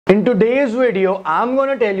In today's video, I'm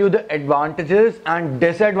gonna tell you the advantages and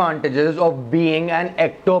disadvantages of being an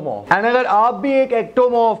ectomorph. And अगर आप भी एक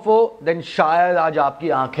ectomorph हो, then शायद आज आपकी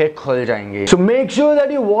आंखें खुल जाएंगी. So make sure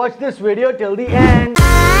that you watch this video till the end.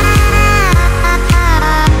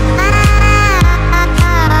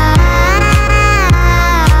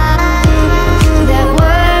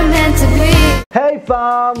 Hey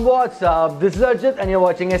fam, what's up? This is Archit and you're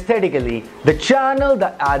watching Aesthetically, the channel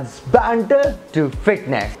that adds banter to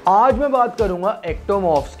fitness. आज मैं बात करूंगा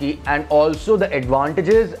ectomorphs की and also the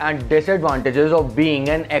advantages and disadvantages of being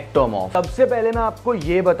an ectomorph. सबसे पहले मैं आपको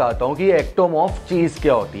ये बताता हूँ कि ectomorph चीज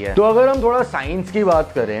क्या होती है. तो अगर हम थोड़ा साइंस की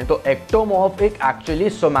बात करें तो ectomorph एक एक्चुअली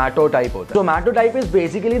somatotype होता है. Somatotype is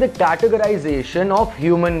basically the categorization of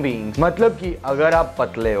human beings. मतलब कि अगर आप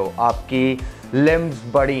पतले हो, आपकी लिम्स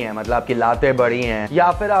बड़ी हैं, मतलब आपकी लातें बड़ी हैं,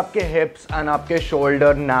 या फिर आपके हिप्स एंड आपके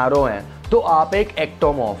शोल्डर नैरो हैं, तो आप एक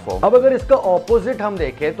एक्टोमॉर्फ हो. अब अगर इसका ऑपोजिट हम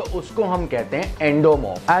देखें तो उसको हम कहते हैं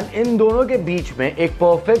एंडोमॉर्फ. एंड इन दोनों के बीच में एक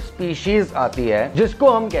परफेक्ट स्पीशीज आती है जिसको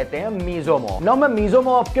हम कहते हैं मीजोमॉर्फ. नाउ मैं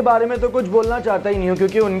मीजोमॉर्फ के बारे में तो कुछ बोलना चाहता ही नहीं हूँ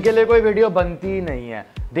क्योंकि उनके लिए कोई वीडियो बनती ही नहीं है.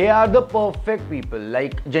 They are the perfect people,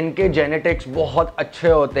 like जिनके जेनेटिक्स बहुत अच्छे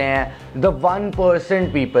होते हैं, the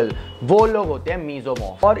 1% people, वो लोग होते हैं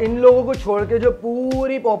मीजोमॉर्फ. और इन लोगों को छोड़ के जो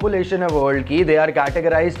पूरी पॉपुलेशन है वर्ल्ड की, they are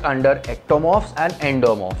categorized under ectomorphs and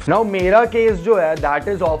endomorphs. Now मेरा केस जो है that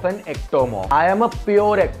is of an ectomorph. I am a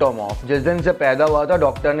pure ectomorph. जिस दिन से पैदा हुआ था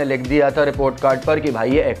डॉक्टर ने लिख दिया था रिपोर्ट कार्ड पर कि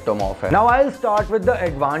भाई ये ectomorph है. Now I'll start with the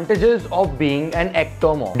advantages of being an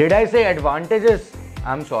ectomorph. Did I say advantages?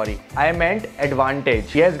 I'm sorry, I meant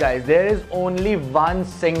advantage. Yes guys, there is only one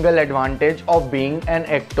single advantage of being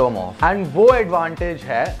an ectomorph and वो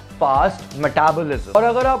advantage है fast metabolism. और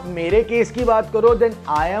अगर आप मेरे case की बात करो then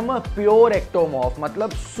I am a pure ectomorph,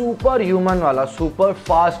 मतलब सुपर ह्यूमन वाला सुपर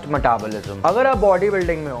फास्ट मेटाबॉलिज्म. अगर आप बॉडी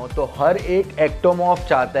बिल्डिंग में हो तो हर एक एक्टोमॉर्फ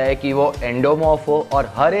चाहता है कि वो एंडोमॉर्फ हो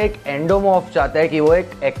और हर एक एंडोमॉर्फ चाहता है कि वो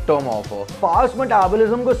एक एक्टोमॉर्फ हो. फास्ट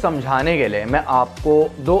मेटाबॉलिज्म को समझाने के लिए मैं आपको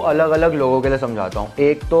दो अलग अलग लोगों के लिए समझाता हूँ.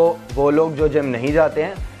 एक तो वो लोग जो जिम नहीं जाते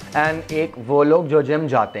हैं एंड एक वो लोग जो जिम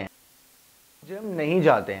जाते हैं. जिम नहीं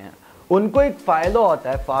जाते हैं उनको एक फ़ायदा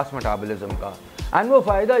होता है फास्ट मेटाबॉलिज्म का एंड वो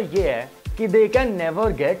फ़ायदा ये है कि they can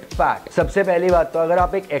never get fat. सबसे पहली बात तो अगर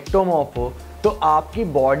आप एक एक्टोमॉर्फ हो तो आपकी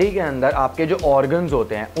बॉडी के अंदर आपके जो ऑर्गन्स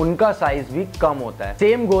होते हैं उनका साइज भी कम होता है.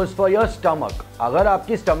 Same goes for your stomach. अगर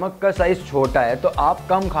आपकी स्टमक का साइज छोटा है तो आप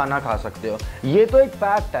कम खाना खा सकते हो. ये तो एक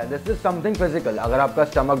फैक्ट है, दिस इज समथिंग फिजिकल. अगर आपका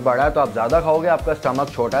स्टमक बड़ा है तो आप ज़्यादा खाओगे, आपका स्टमक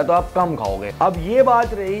छोटा है तो आप कम खाओगे. अब ये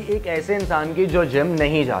बात रही एक ऐसे इंसान की जो जिम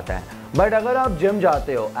नहीं जाता है. बट अगर आप जिम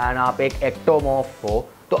जाते हो एंड आप एक एक्टोमॉर्फ हो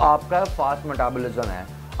तो आपका फास्ट मेटाबॉलिज्म है.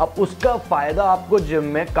 अब उसका फ़ायदा आपको जिम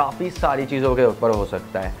में काफ़ी सारी चीज़ों के ऊपर हो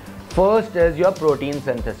सकता है. First is your protein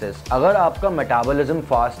synthesis. अगर आपका मेटाबॉलिज्म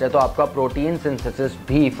फास्ट है तो आपका प्रोटीन सिंथेसिस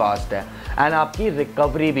भी फास्ट है एंड आपकी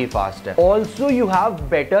रिकवरी भी फास्ट है. Also you have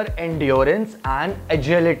better endurance and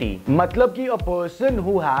agility. मतलब कि a person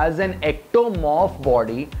who has an ectomorph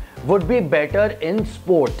body would be better in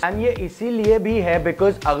sports. And ये इसीलिए भी है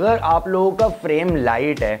बिकॉज अगर आप लोगों का फ्रेम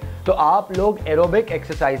लाइट है तो आप लोग एरोबिक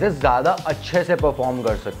एक्सरसाइजेस ज़्यादा अच्छे से परफॉर्म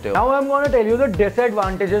कर सकते हो. Now I'm gonna tell you the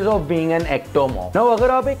disadvantages of being an ectomorph. Now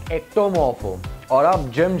अगर आप एक ectomorph हो और आप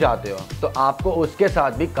जिम जाते हो तो आपको उसके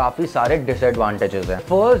साथ भी काफ़ी सारे डिसएडवांटेजेस हैं.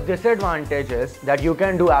 First disadvantage is that you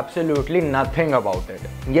can do absolutely nothing about it.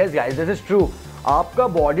 Yes guys, this is true. आपका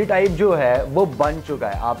बॉडी टाइप जो है वो बन चुका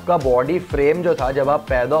है. आपका बॉडी फ्रेम जो था जब आप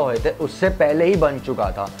पैदा हुए थे उससे पहले ही बन चुका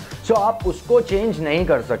था. सो आप उसको चेंज नहीं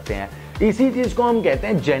कर सकते हैं. इसी चीज़ को हम कहते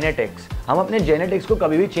हैं जेनेटिक्स. हम अपने जेनेटिक्स को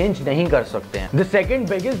कभी भी चेंज नहीं कर सकते हैं. The second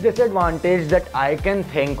biggest disadvantage that I can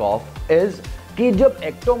think of is कि जब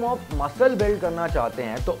एक्टोमॉर्फ मसल बिल्ड करना चाहते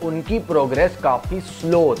हैं तो उनकी प्रोग्रेस काफ़ी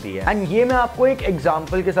स्लो होती है. एंड ये मैं आपको एक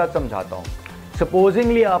एग्जाम्पल के साथ समझाता हूँ.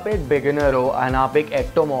 सपोजिंगली आप एक बिगिनर हो एंड आप एक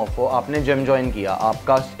एक्टोमॉर्फ हो, आपने जिम ज्वाइन किया,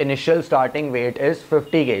 आपका initial starting wait is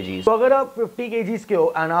 50 kgs. तो अगर आप 50 kgs के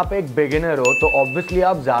हो एंड आप एक बिगिनर हो तो ऑब्वियसली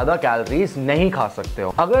आप ज़्यादा कैलोरीज नहीं खा सकते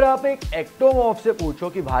हो. अगर आप एक एक्टोमॉर्फ से पूछो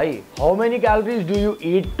कि भाई how many calories do you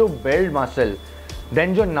eat to build muscle,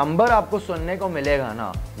 then जो नंबर आपको सुनने को मिलेगा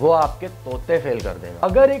ना वो आपके तोते फेल कर देगा.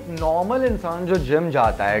 अगर एक नॉर्मल इंसान जो जिम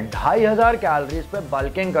जाता है 2500 कैलोरीज पे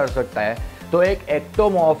बल्किंग कर सकता है तो एक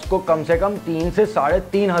एक्टोमॉर्फ को कम से कम 3 से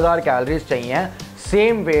 3500 कैलोरीज चाहिए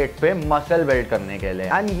सेम वेट पे मसल बिल्ड करने के लिए.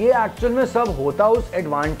 एंड ये एक्चुअल में सब होता उस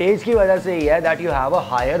एडवांटेज की वजह से ही है that you have a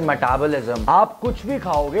higher metabolism. आप कुछ भी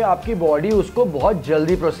खाओगे आपकी बॉडी उसको बहुत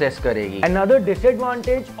जल्दी प्रोसेस करेगी. Another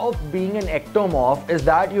disadvantage of being an ectomorph is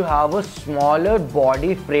that you have a smaller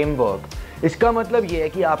body framework. इसका मतलब ये है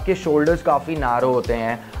कि आपके शोल्डर्स काफ़ी नारो होते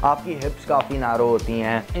हैं, आपकी हिप्स काफ़ी नारो होती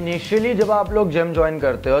हैं। इनिशियली जब आप लोग जिम ज्वाइन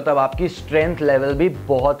करते हो तब आपकी स्ट्रेंथ लेवल भी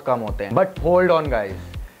बहुत कम होते हैं। But hold on guys,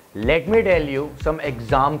 let me tell you some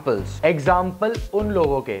example उन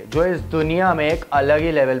लोगों के जो इस दुनिया में एक अलग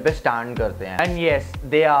ही लेवल पे स्टैंड करते हैं। And yes,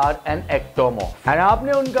 they are N ectomorph. And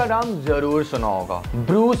आपने उनका नाम जरूर सुना होगा,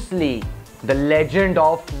 Bruce Lee, the legend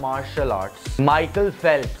of martial arts, Michael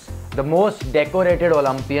Phelps, the most decorated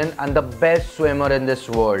Olympian and the best swimmer in this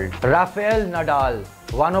world, Rafael Nadal,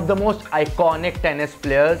 one of the most iconic tennis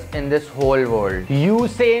players in this whole world,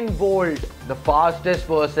 Usain Bolt, the fastest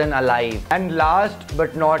person alive, and last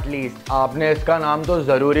but not least, आपने इसका नाम तो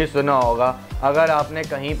जरूर ही सुना होगा अगर आपने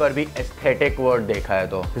कहीं पर भी एस्थेटिक वर्ड देखा है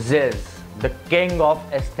तो, Ziz, the king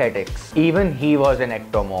of aesthetics, even he was an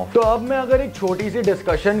ectomorph। तो अब मैं अगर एक छोटी सी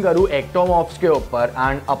डिस्कशन करूँ ectomorphs के ऊपर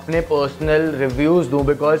एंड अपने पर्सनल रिव्यूज दूँ,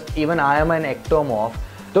 because even I am N ectomorph,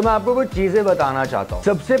 तो मैं आपको कुछ चीज़ें बताना चाहता हूँ।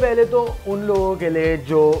 सबसे पहले तो उन लोगों के लिए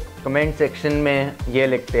जो कमेंट सेक्शन में ये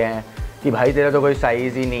लिखते हैं कि भाई तेरा तो कोई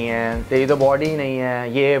साइज ही नहीं है, तेरी तो बॉडी ही नहीं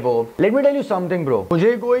है, ये वो। Let me tell you something bro,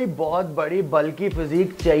 मुझे कोई बहुत बड़ी बल्कि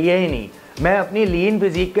फिजिक चाहिए ही नहीं। मैं अपनी लीन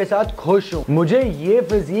फिजिक के साथ खुश हूँ। मुझे ये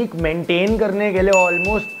फिजिक मेंटेन करने के लिए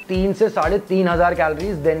ऑलमोस्ट 3 से 3,500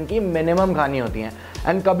 कैलोरीज दिन की मिनिमम खानी होती हैं।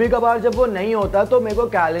 एंड कभी कभार जब वो नहीं होता तो मेरे को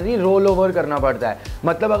कैलोरी रोल ओवर करना पड़ता है।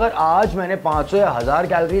 मतलब अगर आज मैंने 500 या 1000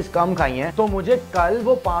 कैलोरीज कम खाई हैं तो मुझे कल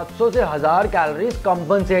वो 500 से 1000 कैलोरीज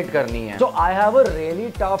कंपनसेट करनी है। सो I have a really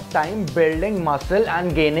tough time building muscle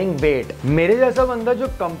and gaining weight. मेरे जैसा बंदा जो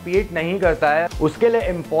कम्पीट नहीं करता है उसके लिए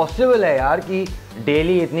इम्पॉसिबल है यार कि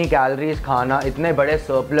डेली इतनी कैलोरीज खाना, इतने बड़े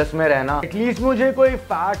सरप्लस में रहना। एटलीस्ट मुझे कोई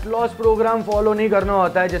फैट लॉस प्रोग्राम फॉलो नहीं करना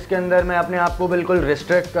होता है जिसके अंदर मैं अपने आप को बिल्कुल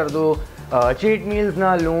रिस्ट्रिक्ट कर दूँ, चीट मील्स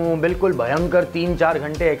ना लूँ, बिल्कुल भयंकर 3-4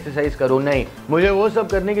 घंटे एक्सरसाइज करूँ। नहीं, मुझे वो सब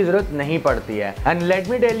करने की जरूरत नहीं पड़ती है। And let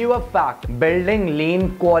me tell you a fact, building lean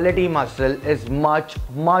quality muscle is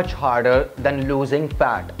much harder than losing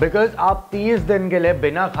fat, because आप 30 दिन के लिए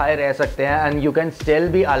बिना खाए रह सकते हैं and you can still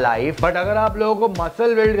be alive. But अगर आप लोगों को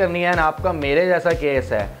मसल बिल्ड करनी है, आपका मेरे जैसा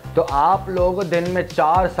केस है, तो आप लोगों को दिन में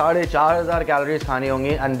 4-4,500 कैलोरीज खानी होंगी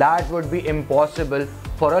and that would be impossible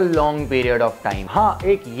for a long period of time. हाँ,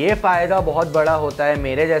 एक ये फ़ायदा बहुत बड़ा होता है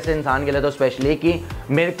मेरे जैसे इंसान के लिए तो स्पेशली, कि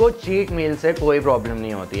मेरे को चीट मील से कोई प्रॉब्लम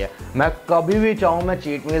नहीं होती है। मैं कभी भी चाहूँ मैं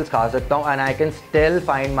चीट मील्स खा सकता हूँ and I can still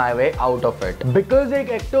find my way out of it, because एक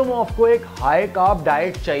एक्टोमॉर्फ को एक हाई कार्ब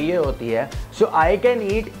डाइट चाहिए होती है। सो I can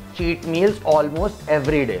eat cheat meals almost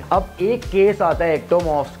every day. अब एक केस आता है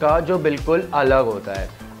एक्टोमॉर्फ्स का जो बिल्कुल अलग होता है,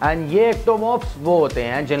 एंड ये एक्टोमॉर्फ्स वो होते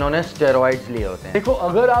हैं जिन्होंने स्टेरॉइड्स लिए होते हैं। देखो,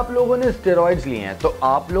 अगर आप लोगों ने स्टेरॉइड्स लिए हैं तो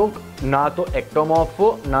आप लोग ना तो एक्टोमॉर्फ हो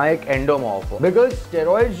ना एक एंडोमॉर्फ हो, बिकॉज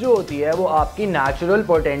स्टेरॉइड्स जो होती है वो आपकी नेचुरल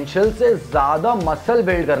पोटेंशियल से ज़्यादा मसल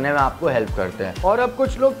बिल्ड करने में आपको हेल्प करते हैं। और अब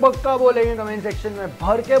कुछ लोग पक्का बोलेंगे कमेंट सेक्शन में,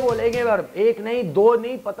 भर के बोलेंगे, एक नहीं, दो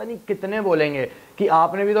नहीं, पता नहीं कितने बोलेंगे कि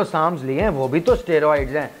आपने भी तो साम्स लिए हैं, वो भी तो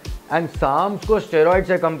स्टेरॉइड्स हैं। एंड साम्स को स्टेरॉइड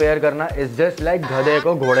से कंपेयर करना इज जस्ट लाइक गधे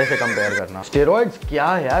को घोड़े से कंपेयर करना। स्टेरॉइड्स क्या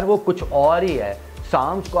है यार, वो कुछ और ही है।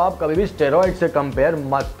 साम्स को आप कभी भी स्टेरॉइड से कंपेयर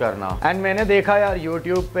मत करना। एंड मैंने देखा यार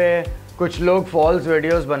यूट्यूब पे कुछ लोग फॉल्स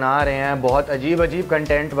वीडियोस बना रहे हैं, बहुत अजीब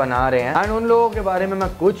कंटेंट बना रहे हैं, एंड उन लोगों के बारे में मैं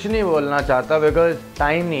कुछ नहीं बोलना चाहता बिकॉज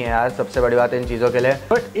टाइम नहीं है यार, सबसे बड़ी बात है इन चीज़ों के लिए।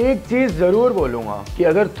 बट एक चीज़ ज़रूर बोलूँगा कि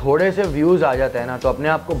अगर थोड़े से व्यूज़ आ जाते हैं ना तो अपने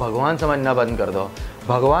आप को भगवान समझना बंद कर दो।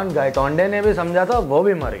 भगवान गायटोंडे ने भी समझा था, वो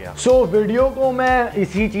भी मर गया। सो वीडियो को मैं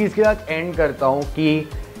इसी चीज़ के साथ एंड करता हूँ कि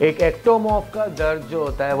एक एक्टोमॉर्फ का दर्द जो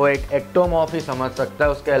होता है वो एक एक्टोमॉर्फ ही समझ सकता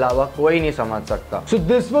है, उसके अलावा कोई नहीं समझ सकता। So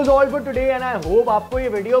this was all for today and I hope आपको ये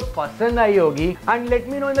वीडियो पसंद आई होगी। And let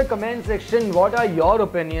me know in the comment section what are your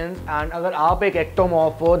opinions, and अगर आप एक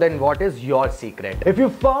एक्टोमॉर्फ हो then what is your secret. If you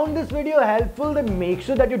found this video helpful then make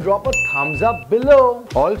sure that you drop a thumbs up below.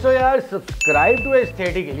 Also यार subscribe to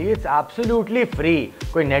aesthetically, it's absolutely free,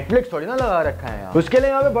 कोई Netflix थोड़ी ना लगा रखा है यार। उसके लिए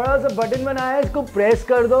यहाँ पे बड़ा सा बटन बनाया है, इसको प्रेस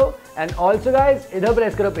कर दो। एंड ऑल्सो गाइज इधर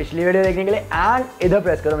प्रेस करो पिछली वीडियो देखने के लिए, एंड इधर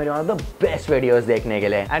प्रेस करो मेरी one of the best videos देखने के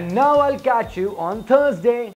लिए। And now I will catch you on Thursday.